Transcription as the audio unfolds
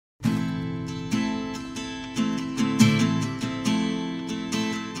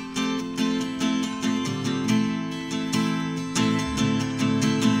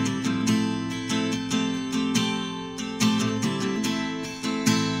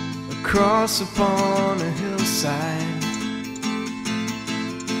cross upon a hillside.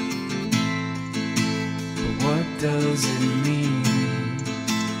 But what does it mean?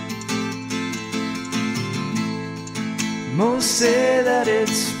 Most say that it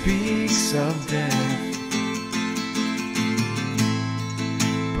speaks of death,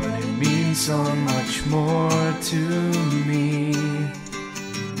 but it means so much more to me.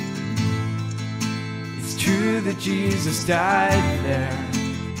 It's true that Jesus died there,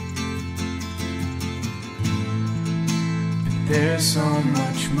 but there's so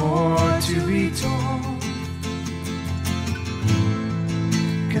much more to be told.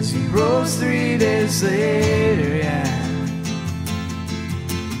 'Cause he rose 3 days later, yeah.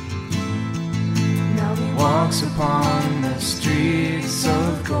 Now he walks upon the streets of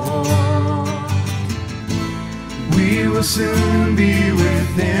gold. We will soon be with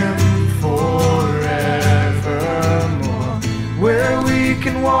him forevermore, where we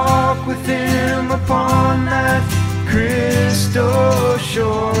can walk with him upon that crystal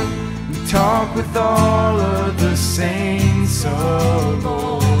shore, and talk with all of the saints of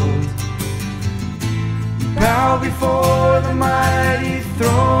old. Bow before the mighty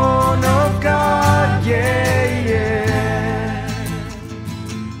throne of God, yeah, yeah.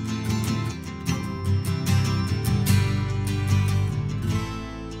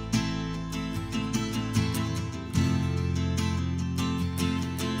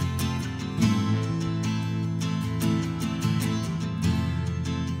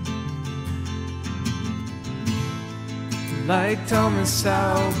 Like Thomas,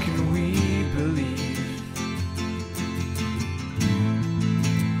 how can we believe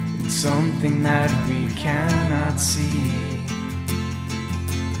in something that we cannot see?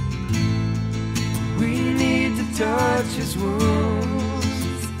 We need to touch his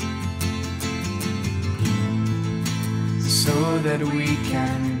wounds so that we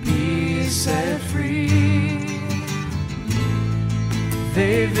can be set free.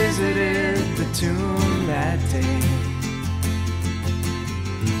 They visited the tomb that day,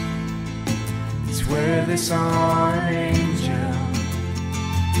 where they saw an angel,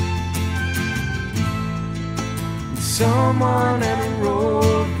 and someone had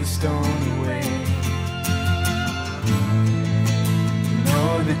rolled the stone away.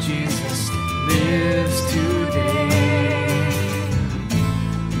 Know that Jesus lives today.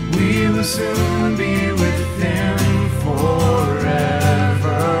 We will soon be with him forevermore,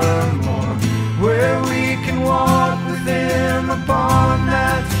 where we can walk with him upon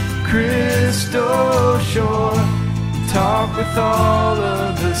that crystal shore, talk with all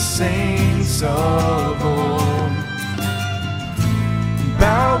of the saints of old.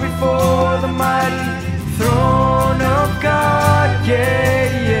 Bow before the mighty throne of God, yeah,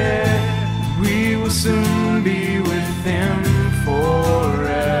 yeah. We will soon be with him forevermore,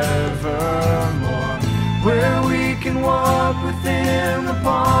 where we can walk with him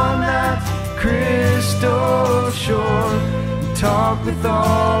upon that crystal shore, talk with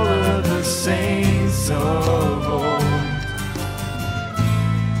all of the saints of old.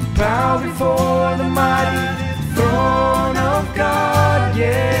 Bow before the mighty throne of God,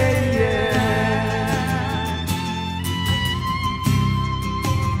 yeah, yeah.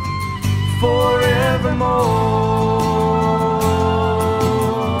 Forevermore,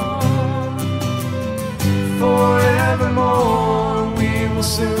 forevermore, we will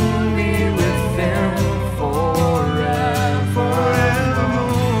soon be with him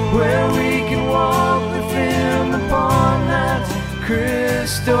where we can walk with him upon that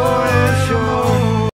crystal